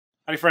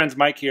Hi friends,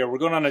 Mike here. We're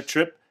going on a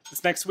trip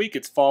this next week.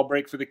 It's fall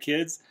break for the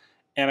kids,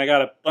 and I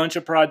got a bunch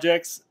of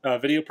projects,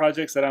 video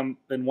projects that I've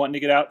been wanting to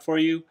get out for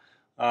you.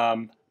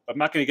 I'm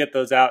not going to get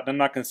those out, and I'm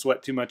not going to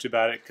sweat too much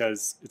about it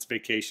because it's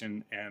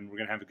vacation and we're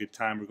going to have a good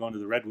time. We're going to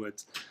the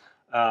Redwoods.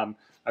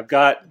 I've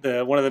got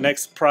one of the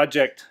next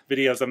project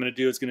videos I'm going to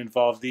do is going to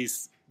involve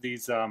these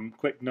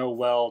quick no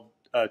weld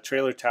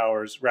trailer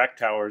towers, rack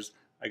towers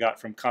I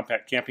got from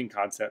Compact Camping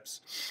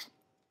Concepts.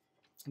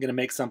 I'm going to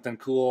make something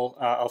cool.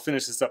 I'll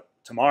finish this up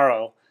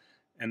tomorrow,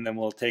 and then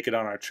we'll take it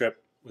on our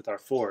trip with our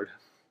Ford.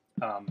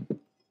 And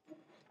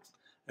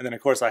then,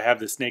 of course, I have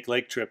the Snake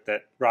Lake trip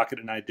that Rocket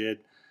and I did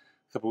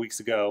a couple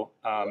weeks ago,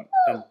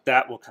 and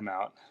that will come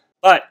out.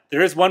 But there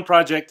is one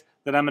project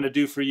that I'm going to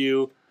do for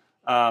you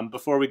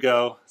before we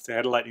go. Say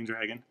hi to Lightning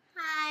Dragon.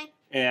 Hi.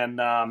 And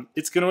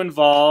it's going to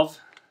involve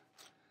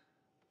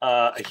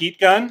a heat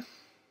gun,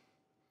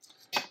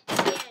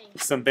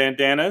 some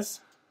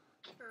bandanas,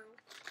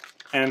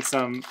 and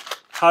some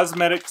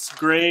cosmetics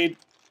grade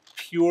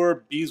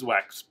pure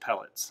beeswax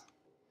pellets.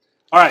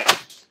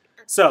 Alright,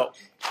 so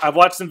I've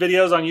watched some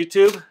videos on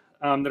YouTube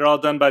that are all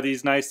done by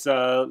these nice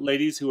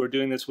ladies who are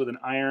doing this with an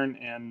iron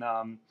and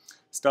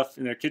stuff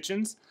in their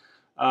kitchens.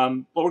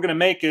 What we're going to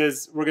make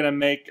is we're going to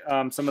make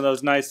some of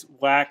those nice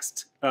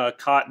waxed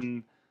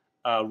cotton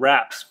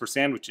wraps for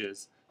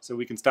sandwiches, so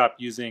we can stop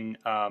using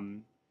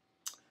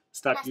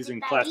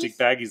plastic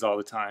baggies all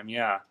the time.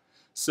 Yeah.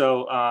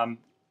 So a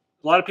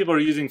lot of people are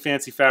using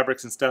fancy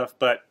fabrics and stuff,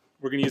 but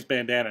we're going to use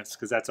bandanas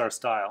because that's our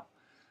style.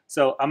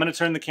 So I'm going to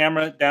turn the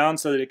camera down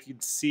so that it can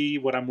see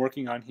what I'm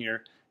working on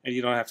here, and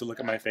you don't have to look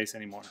at my face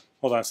anymore.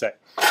 Hold on a sec.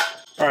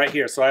 All right,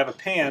 here. So I have a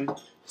pan,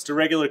 just a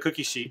regular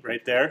cookie sheet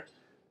right there.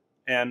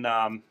 And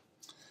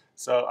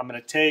so I'm going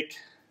to take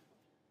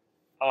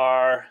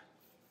our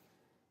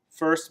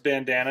first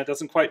bandana. It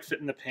doesn't quite fit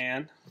in the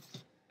pan,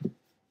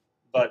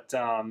 but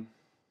doesn't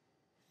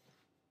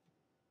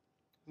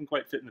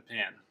quite fit in the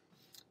pan.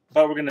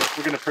 But we're gonna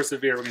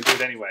persevere. We're gonna do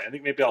it anyway. I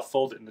think maybe I'll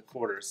fold it into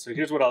quarters. So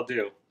here's what I'll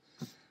do.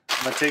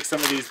 I'm gonna take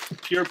some of these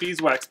pure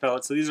beeswax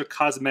pellets. So these are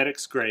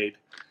cosmetics grade.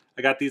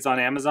 I got these on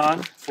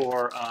Amazon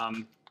for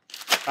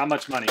not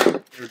much money.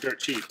 They were dirt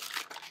cheap.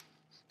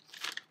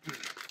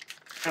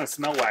 Kind of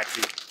smell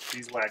waxy,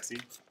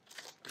 beeswaxy.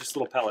 Just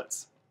little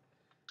pellets.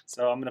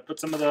 So I'm gonna put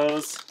some of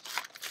those.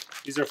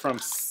 These are from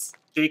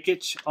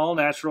Steakage, all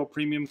natural,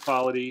 premium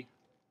quality,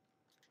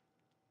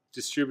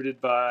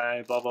 distributed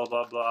by blah blah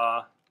blah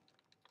blah.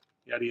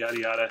 Yada yada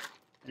yada.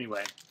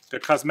 Anyway, they're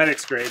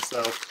cosmetics grade,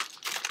 so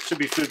should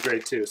be food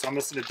grade too. So I'm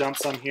just going to dump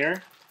some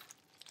here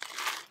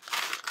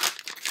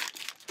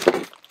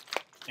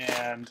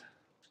and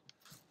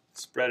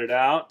spread it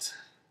out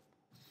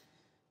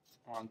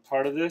on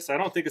part of this. I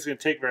don't think it's going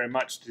to take very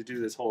much to do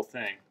this whole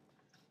thing,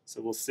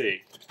 so we'll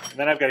see. And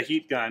then I've got a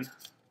heat gun.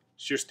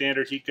 It's your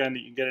standard heat gun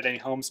that you can get at any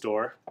home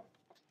store.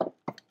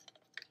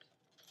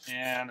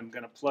 And I'm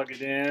going to plug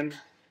it in.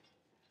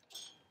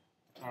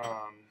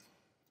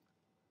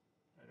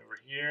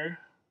 Here.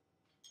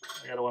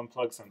 I gotta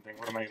unplug something.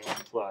 What am I gonna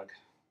unplug?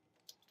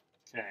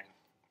 Okay.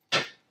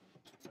 Plug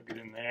it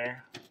in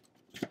there.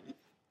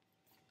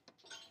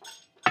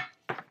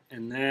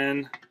 And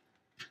then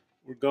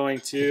we're going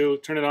to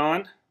turn it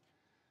on.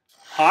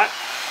 Hot.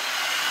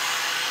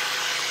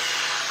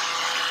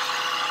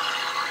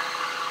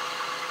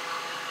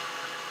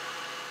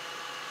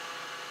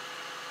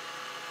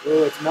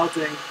 Oh, it's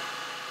melting.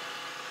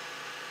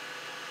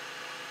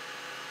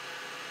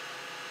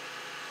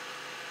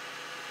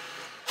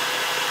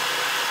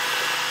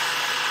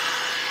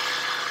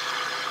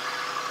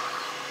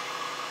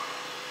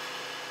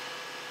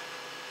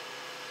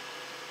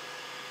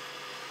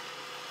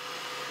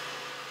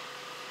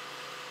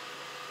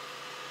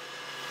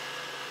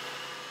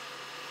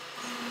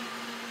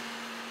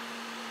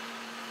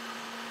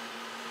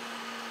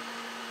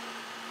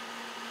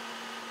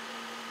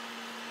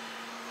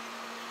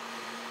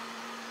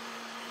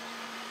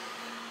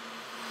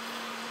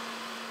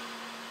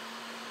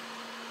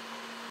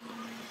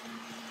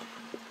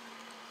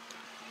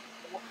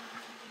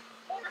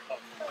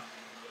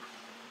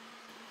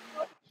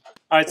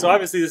 All right, so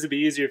obviously this would be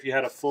easier if you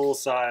had a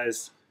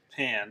full-size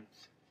pan,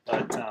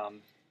 but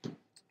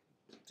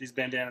these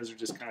bandanas are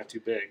just kind of too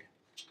big.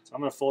 So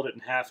I'm going to fold it in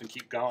half and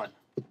keep going.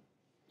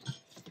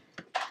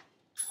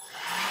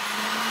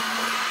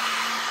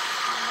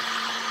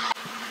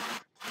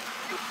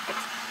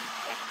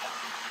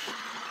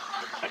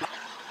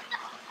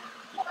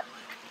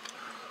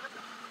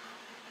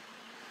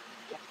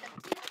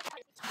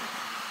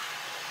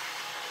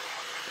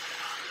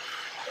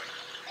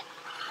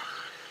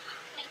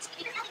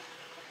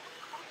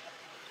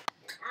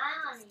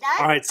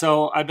 All right,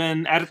 so I've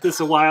been at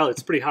this a while.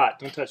 It's pretty hot.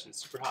 Don't touch it.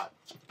 It's super hot.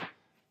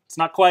 It's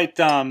not quite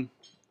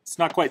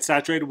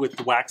saturated with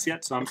the wax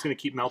yet, so I'm just going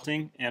to keep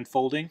melting and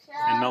folding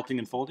and melting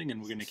and folding,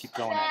 and we're going to keep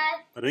going at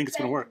it. But I think it's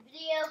going to work.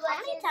 How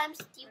many times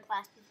do you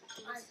plastic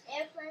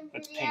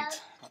That's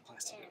paint, not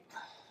plastic.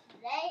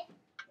 Today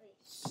we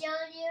show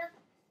you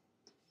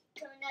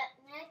coming up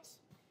next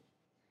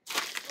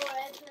for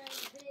airplane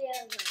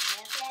videos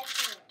and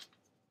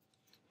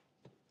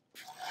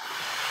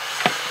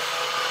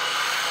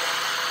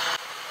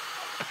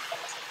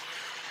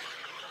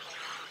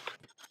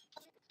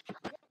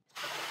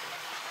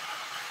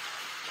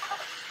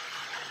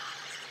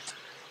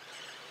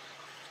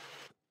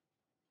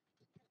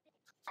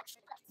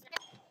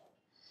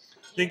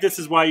I think this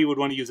is why you would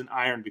want to use an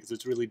iron, because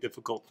it's really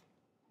difficult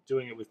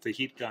doing it with the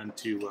heat gun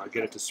to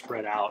get it to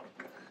spread out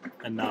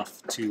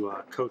enough to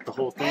coat the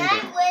whole thing. And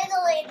I'm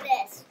whittling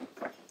this.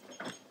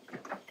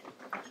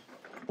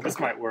 This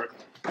might work.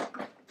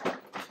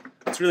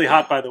 It's really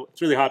hot by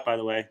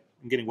the way.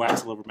 I'm getting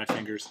wax all over my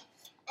fingers.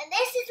 And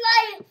this is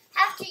why you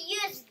have to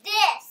use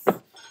this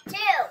too.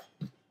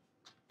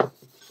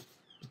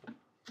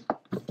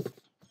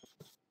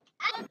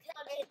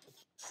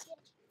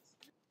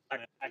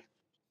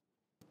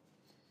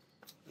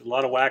 There's a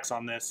lot of wax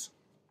on this.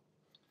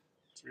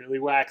 It's really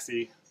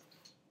waxy.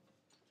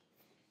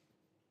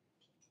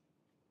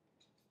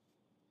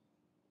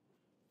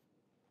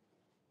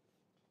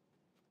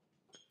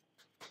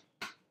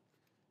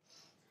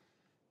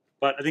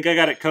 But I think I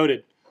got it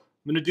coated. I'm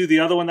going to do the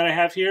other one that I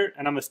have here,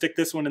 and I'm going to stick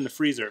this one in the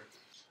freezer.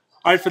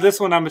 All right, for this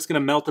one, I'm just going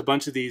to melt a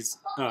bunch of these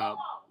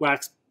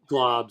wax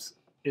globs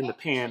in the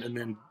pan and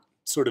then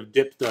sort of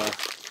dip the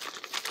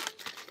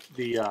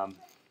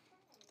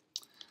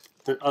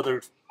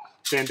other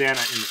bandana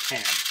in the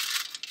pan.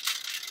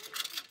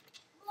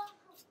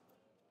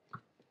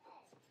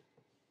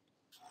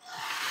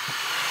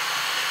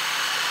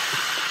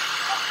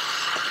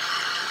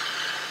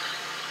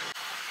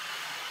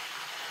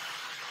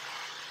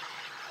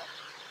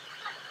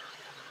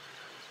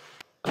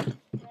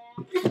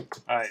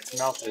 All right, it's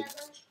melted.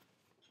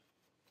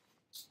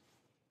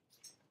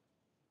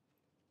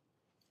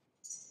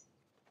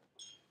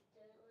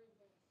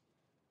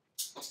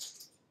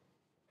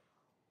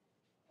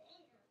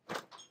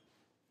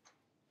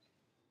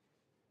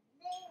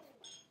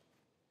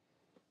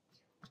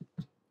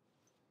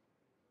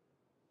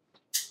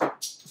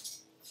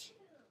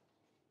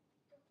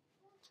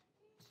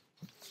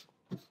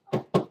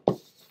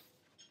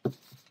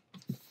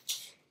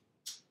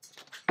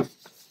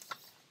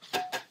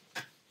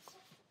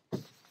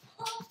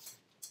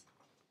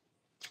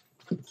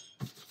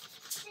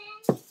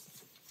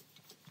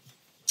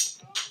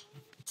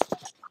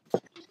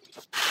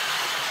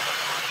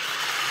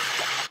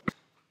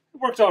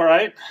 Worked all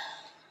right.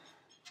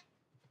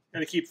 Got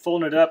to keep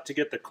folding it up to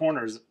get the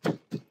corners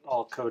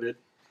all coated.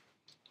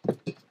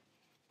 And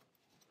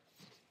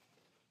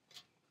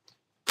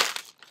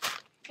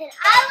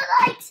I would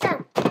like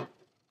some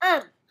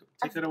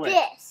Take that away.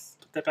 This.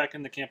 Put that back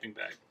in the camping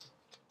bag.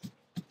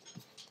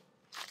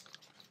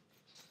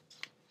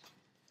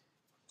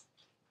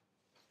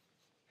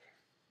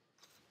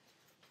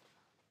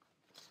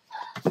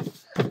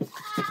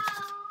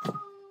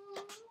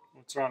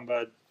 What's wrong,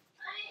 bud?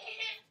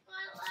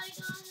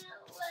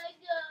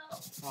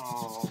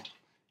 Oh,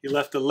 he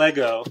left a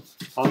Lego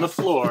on the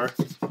floor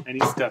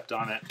and he stepped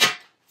on it.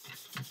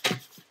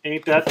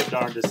 Ain't that the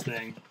darndest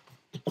thing?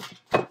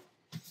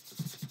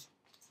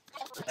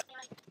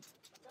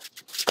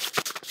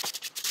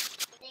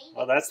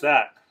 Well, that's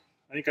that.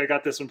 I think I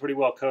got this one pretty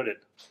well coated.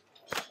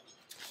 I'm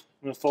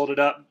going to fold it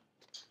up.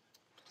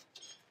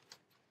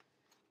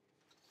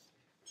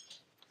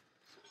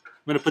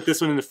 I'm going to put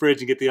this one in the fridge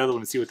and get the other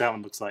one and see what that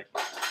one looks like.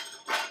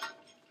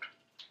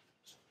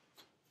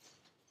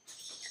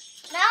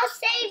 Now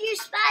save your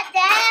spot,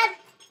 Dad.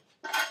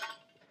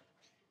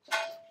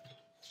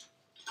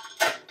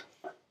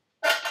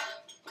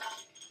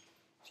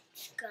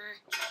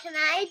 Can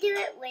I do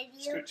it with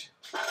you? Scooch.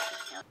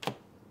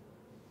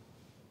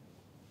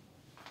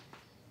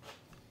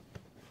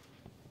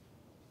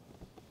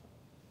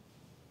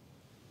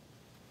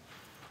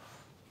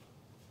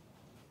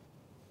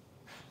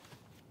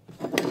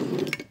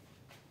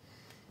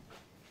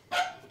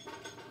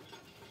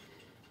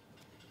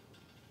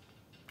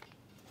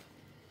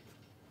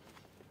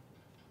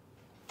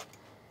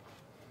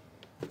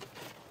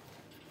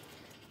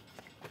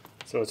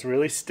 So it's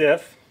really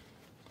stiff.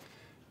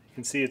 You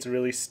can see it's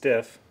really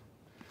stiff.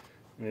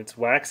 And it's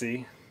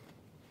waxy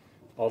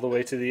all the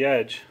way to the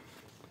edge.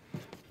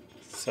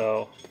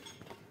 So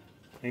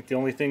I think the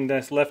only thing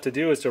that's left to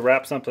do is to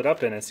wrap something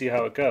up in it and see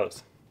how it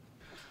goes.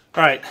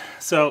 All right,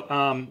 so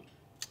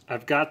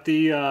I've got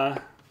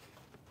the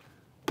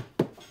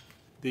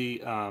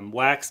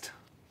waxed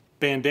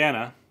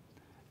bandana,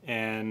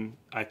 and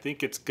I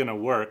think it's gonna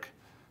work.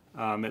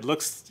 It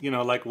looks,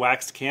 like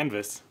waxed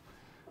canvas.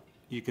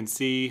 You can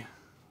see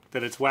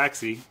that it's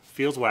waxy,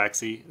 feels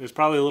waxy. There's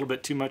probably a little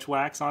bit too much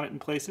wax on it in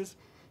places.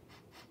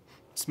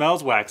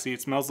 Smells waxy.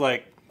 It smells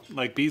like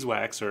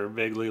beeswax or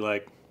vaguely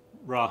like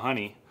raw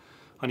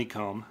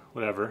honeycomb,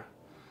 whatever.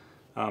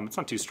 It's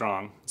not too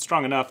strong. It's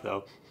strong enough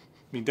though.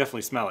 You can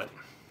definitely smell it.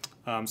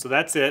 So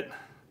that's it.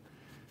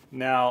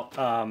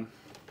 Now,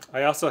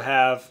 I also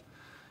have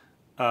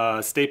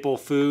staple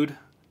food,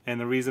 and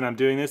the reason I'm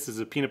doing this is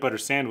a peanut butter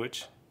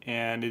sandwich,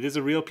 and it is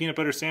a real peanut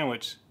butter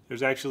sandwich.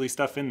 There's actually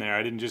stuff in there.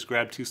 I didn't just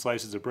grab 2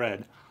 slices of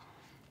bread.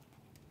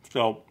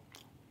 So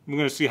I'm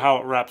going to see how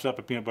it wraps up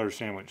a peanut butter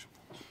sandwich.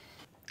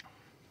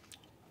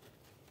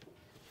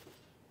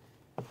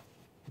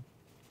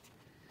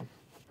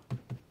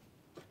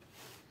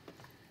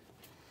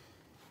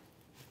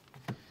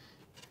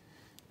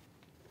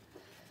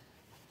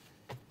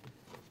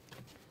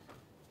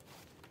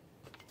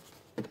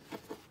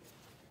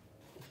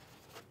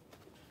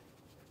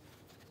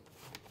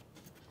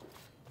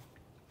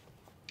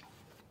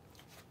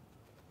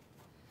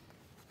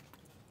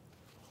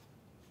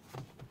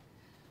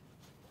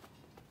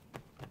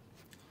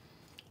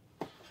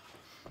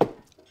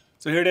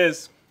 So here it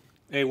is,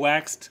 a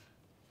waxed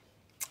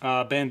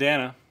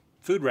bandana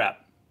food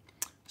wrap.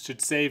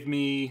 Should save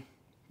me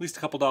at least a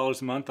couple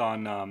dollars a month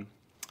on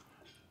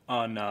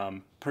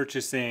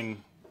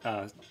purchasing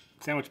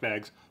sandwich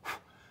bags.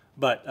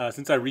 But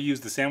since I reuse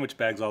the sandwich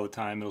bags all the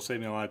time, it'll save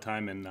me a lot of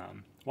time in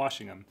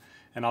washing them.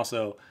 And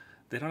also,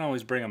 they don't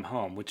always bring them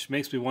home, which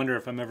makes me wonder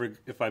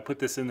if I put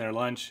this in their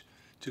lunch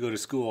to go to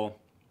school,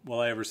 will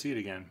I ever see it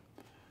again?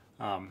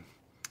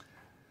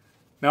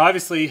 Now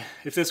obviously,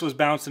 if this was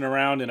bouncing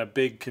around in a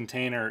big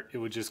container, it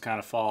would just kind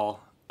of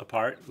fall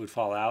apart, it would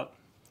fall out.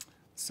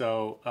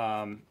 So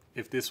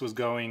if this was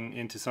going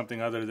into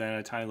something other than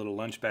a tiny little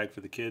lunch bag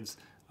for the kids,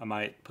 I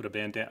might put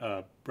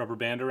a rubber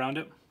band around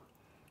it.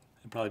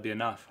 It'd probably be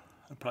enough.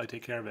 I'd probably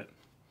take care of it.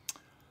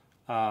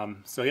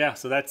 So yeah,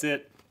 so that's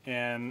it.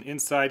 And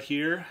inside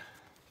here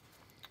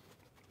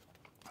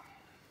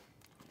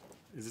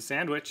is a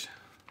sandwich.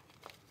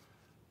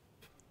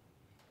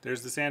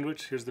 There's the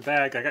sandwich, here's the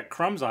bag. I got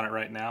crumbs on it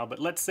right now, but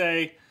let's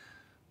say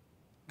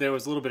there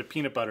was a little bit of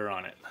peanut butter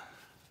on it,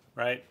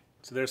 right?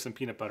 So there's some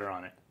peanut butter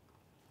on it.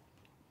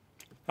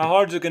 How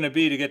hard is it going to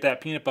be to get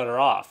that peanut butter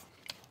off?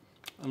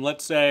 And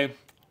let's say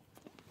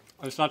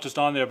it's not just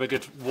on there, but it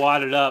gets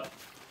wadded up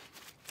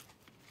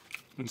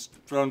and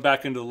thrown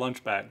back into the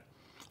lunch bag.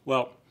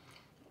 Well,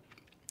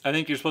 I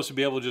think you're supposed to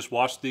be able to just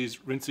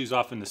rinse these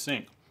off in the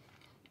sink.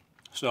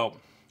 So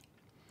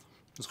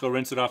let's go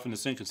rinse it off in the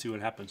sink and see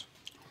what happens.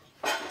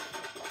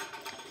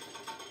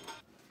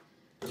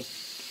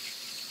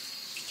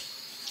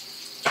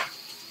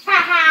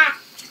 Haha!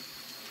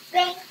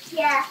 Thank you.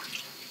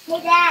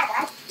 Hey Dad,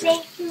 I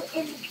thank you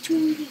in the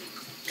booty.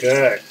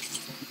 Good.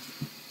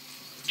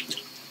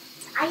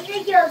 I'm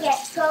gonna go get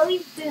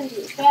Chloe's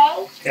booty,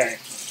 okay? Okay.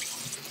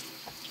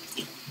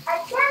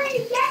 I'm telling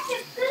you, get the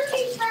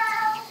booty, bro!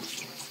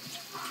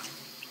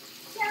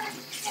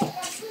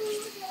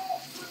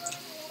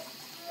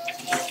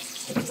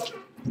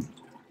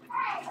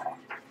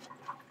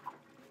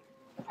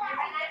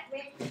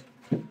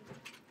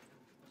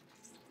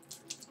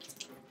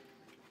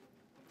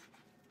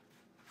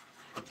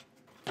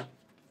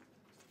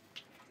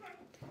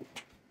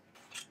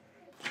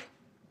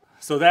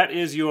 So that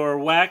is your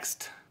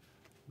waxed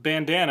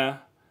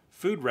bandana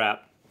food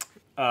wrap.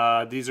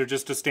 These are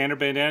just a standard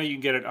bandana you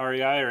can get at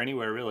REI or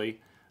anywhere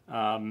really.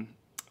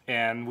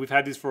 And we've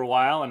had these for a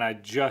while, and I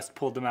just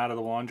pulled them out of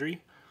the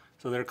laundry.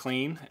 So they're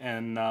clean,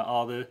 and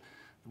all the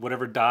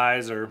whatever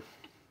dyes or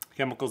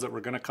chemicals that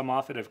were going to come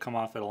off it have come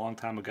off it a long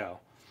time ago.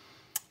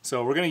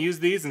 So we're going to use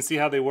these and see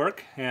how they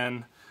work,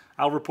 and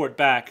I'll report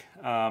back.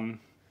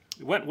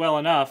 It went well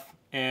enough,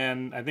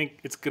 and I think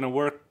it's going to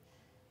work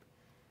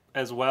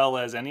as well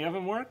as any of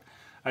them work.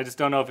 I just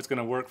don't know if it's going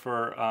to work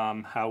for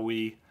how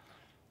we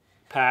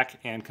pack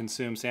and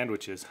consume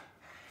sandwiches,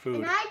 food.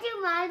 And I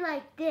do mine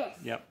like this.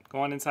 Yep, go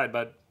on inside,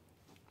 bud.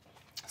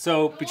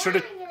 So be sure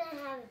to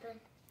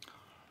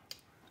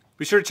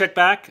check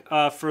back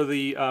for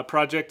the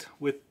project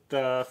with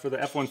for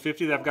the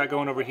F-150 that I've got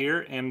going over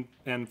here,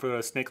 and for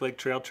a Snake Lake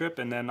Trail trip,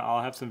 and then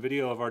I'll have some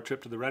video of our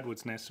trip to the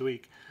Redwoods next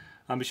week.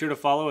 Be sure to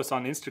follow us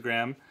on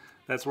Instagram.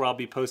 That's where I'll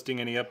be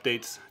posting any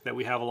updates that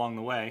we have along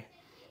the way.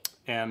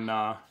 And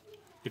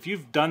if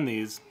you've done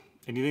these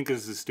and you think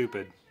this is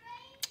stupid,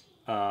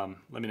 let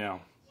me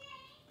know.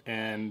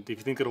 And if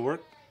you think it'll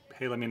work,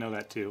 hey, let me know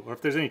that too. Or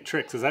if there's any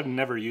tricks, because I've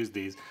never used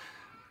these.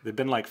 They've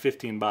been like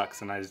 15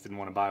 bucks, and I just didn't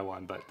want to buy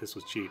one, but this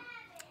was cheap.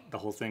 The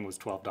whole thing was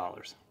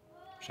 $12.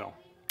 So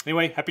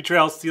anyway, happy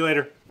trails. See you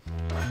later.